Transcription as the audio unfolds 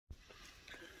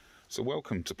So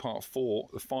welcome to part 4,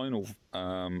 the final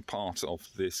part of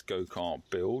this go-kart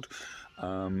build.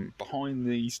 Behind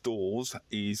these doors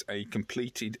is a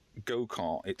completed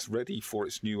go-kart. It's ready for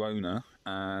its new owner,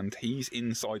 and he's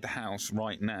inside the house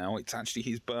right now. It's actually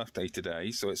his birthday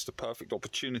today, so it's the perfect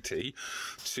opportunity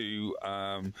to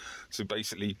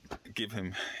basically give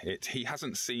him it. He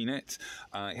hasn't seen it.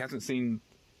 He hasn't seen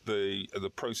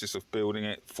the process of building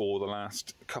it for the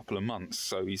last couple of months,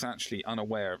 so he's actually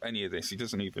unaware of any of this. He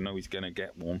doesn't even know he's going to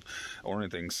get one or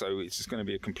anything, so it's just going to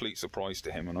be a complete surprise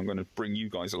to him, and I'm going to bring you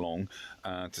guys along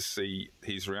to see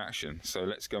his reaction. So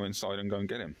let's go inside and go and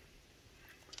get him.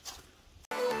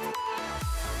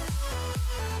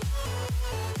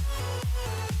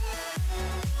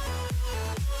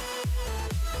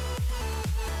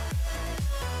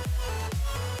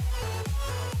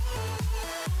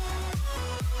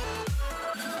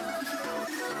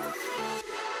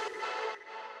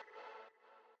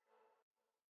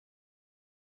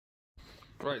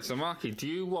 Right, so Marky, do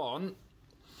you want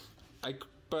a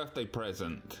birthday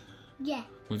present? Yeah.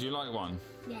 Would you like one?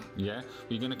 Yeah. Yeah?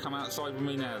 You're going to come outside with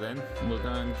me now then, and we're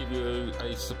going to give you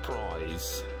a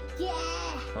surprise. Yeah!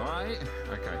 Alright?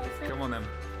 Okay, come on then.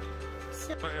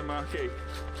 So, Right here, Marky.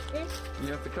 You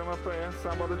have to come up here,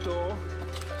 stand by the door.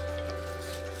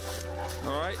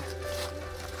 Alright?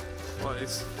 Right,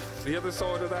 it's the other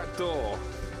side of that door.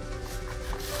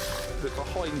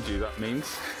 Behind you, that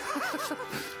means.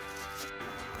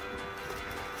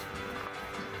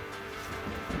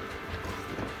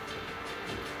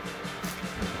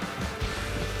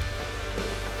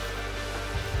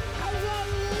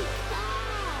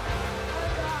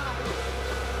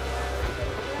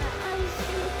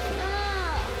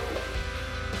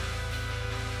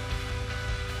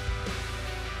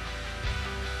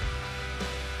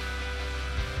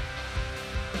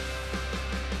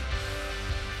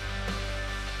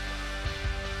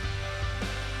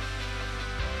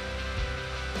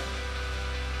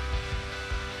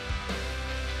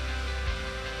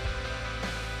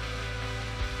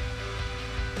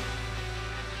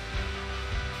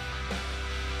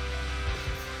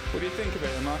 What do you think of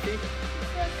it, Marky?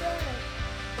 so good.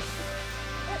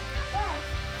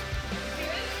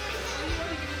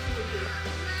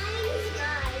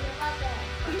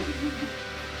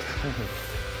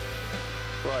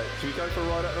 Right, should we go for a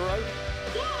ride up the road?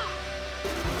 Yeah!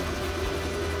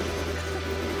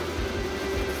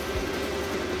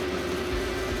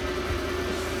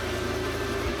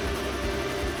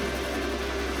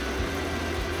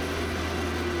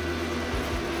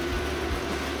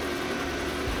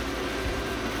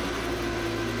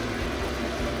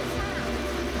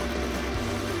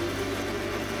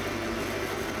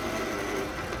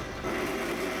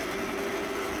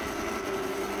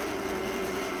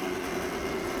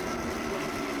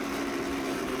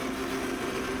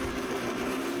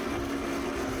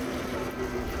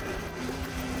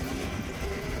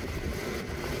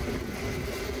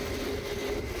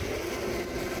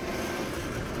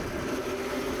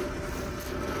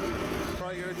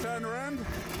 Right, you're going to turn around.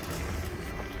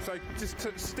 So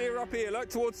just steer up here, look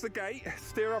towards the gate.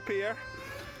 Steer up here.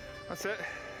 That's it.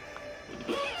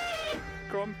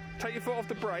 Go on, take your foot off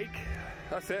the brake.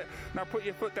 That's it. Now put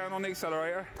your foot down on the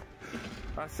accelerator.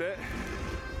 That's it.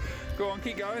 Go on,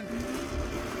 keep going.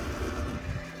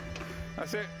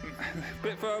 That's it. A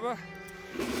bit further.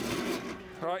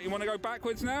 Right, you want to go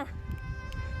backwards now?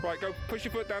 Right, go push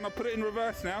your foot down. I'll put it in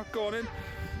reverse now. Go on in.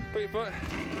 Put your foot.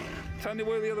 Turn the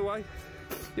wheel the other way.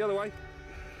 The other way.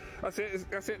 That's it.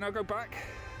 That's it. Now go back.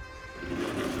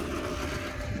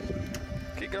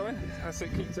 Keep going. That's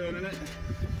it. Keep turning it.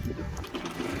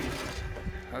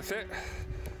 That's it.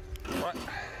 Right.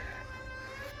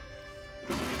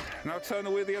 Now turn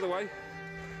the wheel the other way.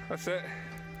 That's it.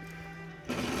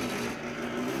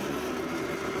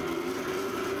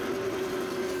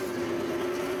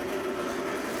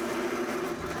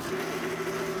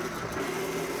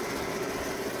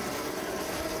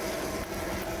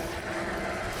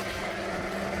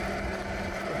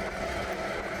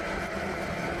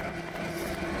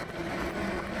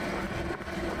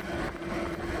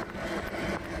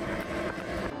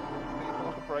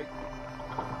 Brake.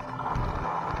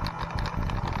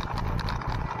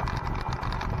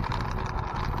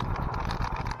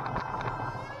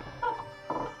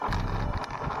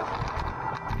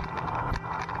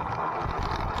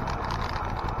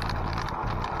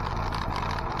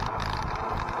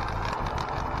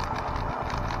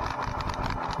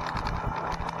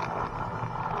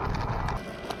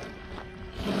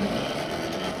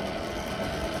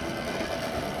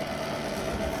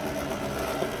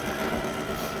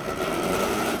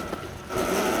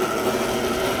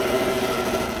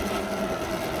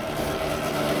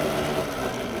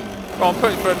 Go on,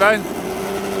 put your foot down.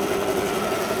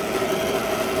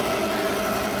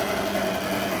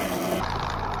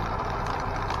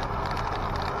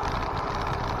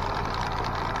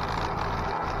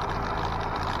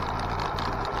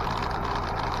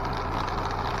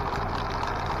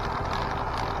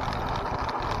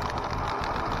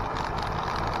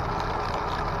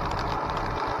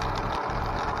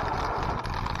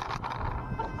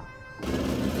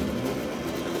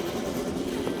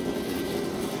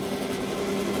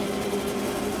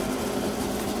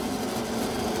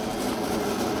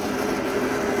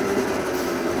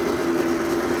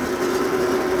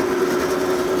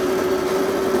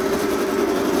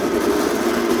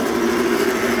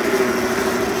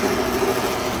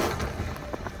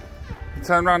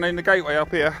 Turn round in the gateway up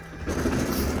here.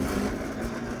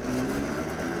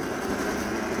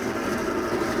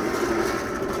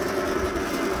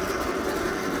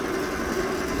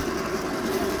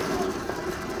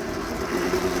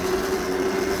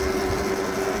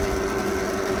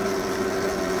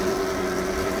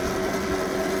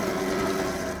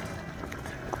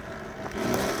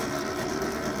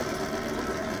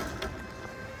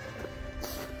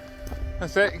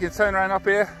 That's it, you can turn around up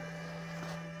here.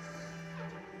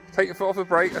 Take your foot off the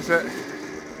brake, that's it.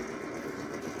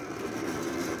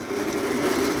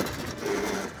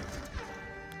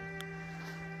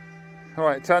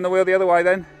 Alright, turn the wheel the other way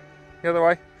then. The other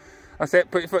way. That's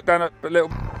it, put your foot down a little.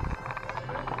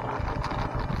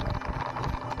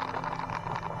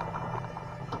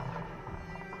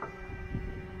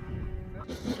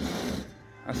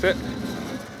 That's it.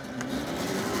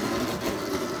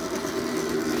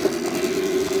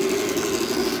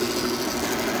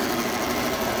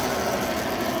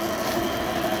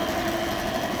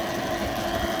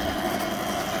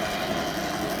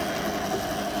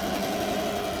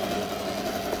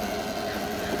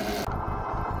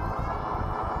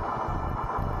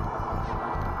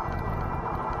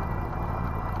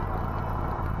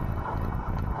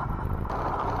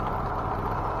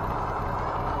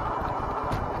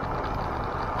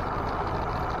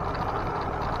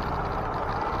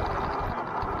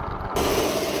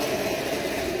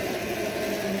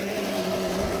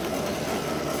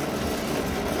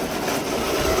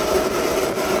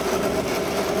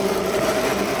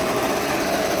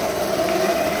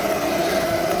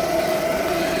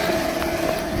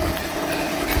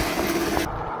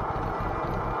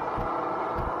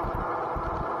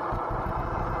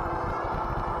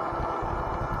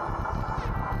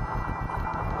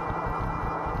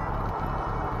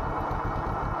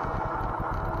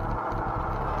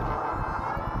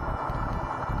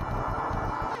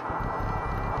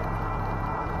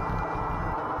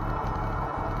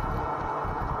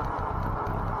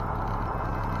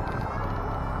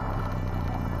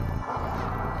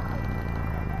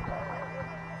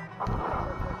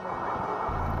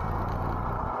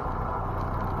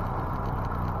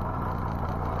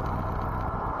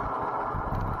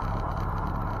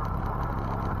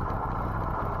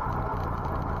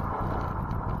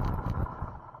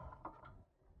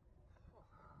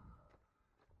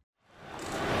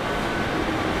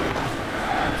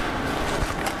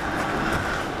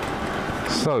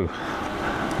 So,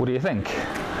 what do you think?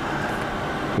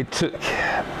 It took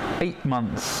 8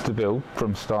 months to build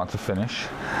from start to finish,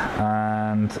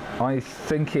 and I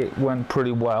think it went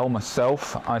pretty well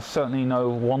myself. I certainly know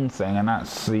one thing, and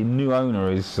that's the new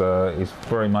owner is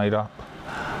very made up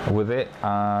with it.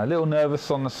 A little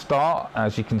nervous on the start,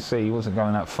 as you can see. He wasn't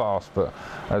going that fast, but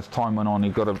as time went on, he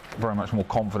got very much more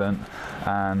confident,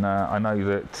 and I know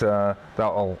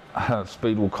that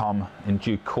speed will come in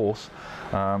due course.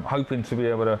 Hoping to be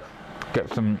able to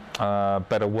get some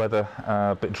better weather,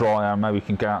 a bit drier, maybe we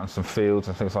can get out in some fields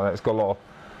and things like that. It's got a lot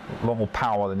more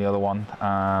power than the other one.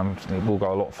 It will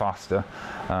go a lot faster,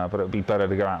 but it would be better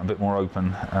to go out in a bit more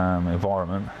open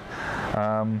environment.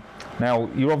 Now,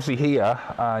 you're obviously here,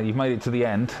 you've made it to the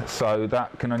end, so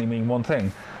that can only mean one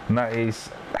thing, and that is,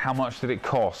 how much did it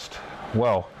cost?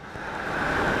 Well,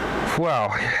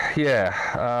 yeah,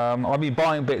 I've been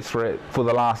buying bits for it for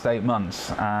the last 8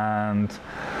 months, and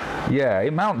yeah,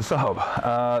 it mounts up.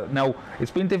 Now,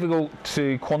 it's been difficult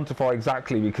to quantify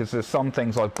exactly, because there's some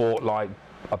things I've bought, like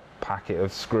a packet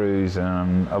of screws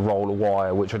and a roll of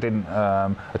wire, which I didn't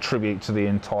attribute to the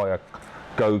entire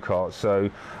go-kart, so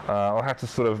I had to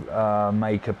sort of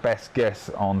make a best guess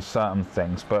on certain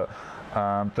things. But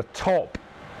the top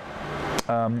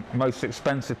most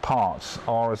expensive parts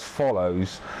are as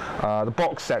follows. The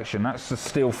box section, that's the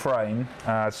steel frame,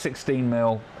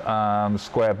 16mm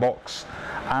square box,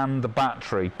 and the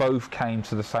battery both came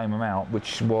to the same amount,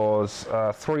 which was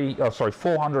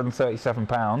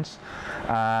 £437,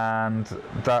 and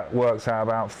that works out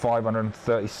about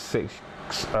 $536.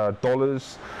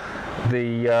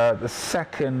 The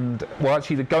second, well,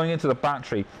 actually, going into the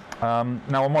battery.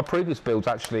 Now, on my previous builds,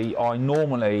 actually, I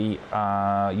normally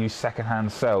use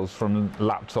second-hand cells from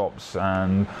laptops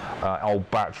and old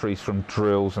batteries from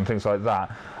drills and things like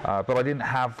that. But I didn't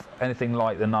have anything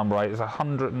like the number 8. It's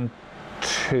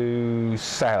 102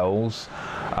 cells,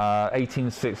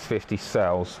 18650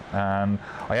 cells, and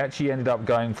I actually ended up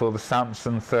going for the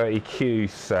Samsung 30Q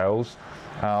cells.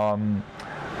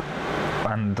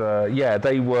 Yeah,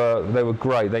 they were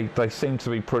great. They seem to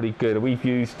be pretty good. We've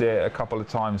used it a couple of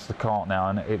times, the kart now,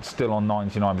 and it's still on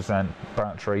 99%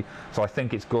 battery, so I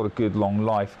think it's got a good long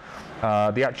life.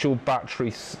 The actual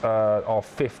batteries are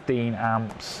 15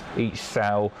 amps each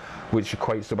cell, which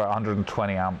equates to about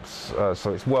 120 amps,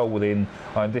 so it's well within.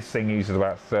 This thing uses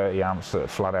about 30 amps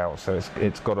flat out, so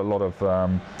it's got a lot of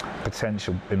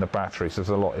potential in the battery, so there's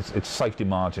a lot. It's safety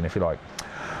margin, if you like.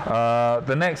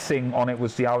 The next thing on it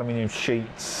was the aluminium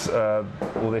sheets,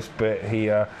 all this bit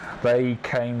here. They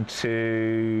came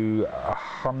to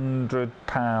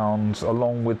 £100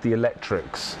 along with the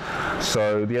electrics.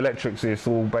 So the electrics is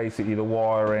all basically the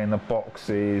wiring, the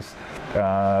boxes,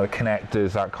 the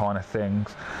connectors, that kind of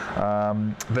things.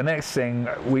 The next thing,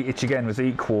 which again was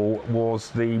equal, was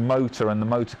the motor and the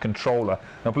motor controller.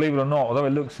 Now, believe it or not, although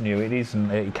it looks new, it isn't.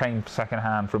 It came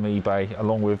second-hand from eBay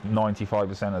along with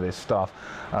 95% of this stuff.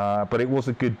 But it was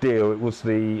a good deal. It was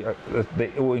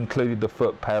it all included the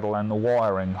foot pedal and the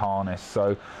wiring harness,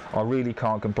 so I really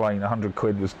can't complain. 100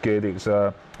 quid was good. It was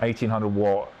a 1800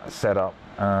 watt setup,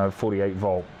 48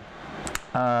 volt.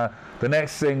 The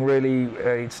next thing, really,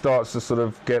 it starts to sort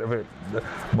of get a bit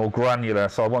more granular,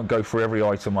 so I won't go through every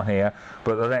item on here,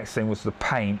 but the next thing was the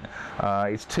paint.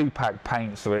 It's 2-pack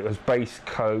paint, so it was base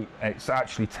coat. It's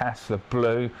actually Tesla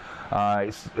blue.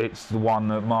 It's the one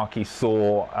that Marky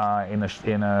saw in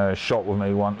a shop with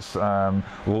me once, with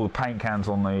all the paint cans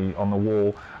on the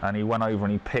wall, and he went over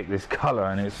and he picked this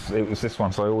colour, and it was this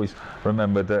one. So I always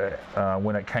remembered that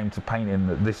when it came to painting,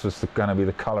 that this was going to be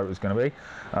the colour it was going to be.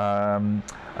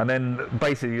 And then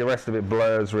basically the rest of it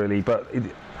blurs, really, but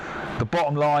the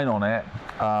bottom line on it,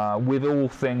 with all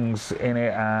things in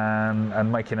it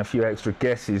and making a few extra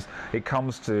guesses, it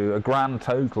comes to a grand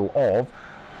total of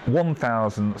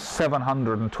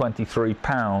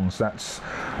 £1,723. That's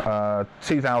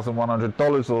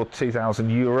 $2,100 or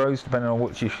 €2,000, depending on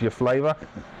which is your flavour.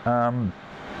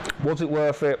 Was it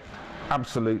worth it?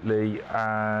 Absolutely.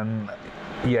 And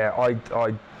yeah, I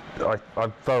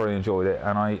thoroughly enjoyed it,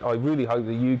 and I really hope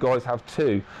that you guys have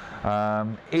too.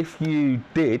 If you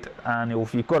did, and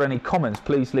if you've got any comments,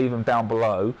 please leave them down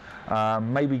below.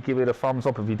 Maybe give it a thumbs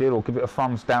up if you did, or give it a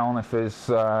thumbs down if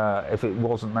it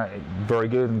wasn't that very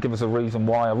good, and give us a reason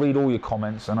why. I read all your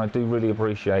comments and I do really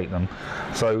appreciate them.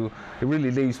 So it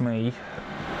really leaves me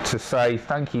to say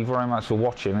thank you very much for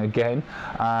watching again,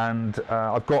 and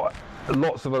I've got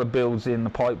lots of other builds in the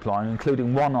pipeline,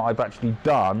 including one that I've actually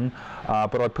done,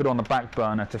 but I put on the back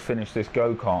burner to finish this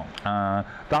go-kart.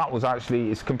 That was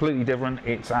actually, it's completely different.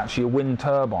 It's actually a wind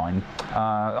turbine.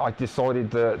 I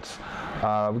decided that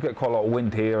we get quite a lot of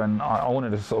wind here, and I wanted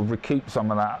to sort of recoup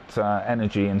some of that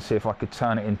energy and see if I could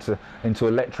turn it into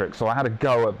electric. So I had a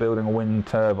go at building a wind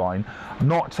turbine.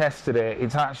 Not tested it.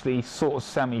 It's actually sort of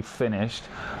semi-finished,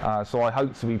 so I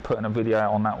hope to be putting a video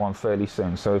out on that one fairly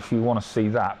soon. So if you want to see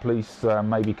that, please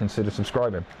maybe consider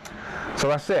subscribing. So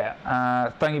that's it.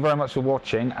 Thank you very much for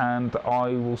watching, and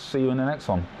I will see you in the next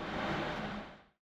one.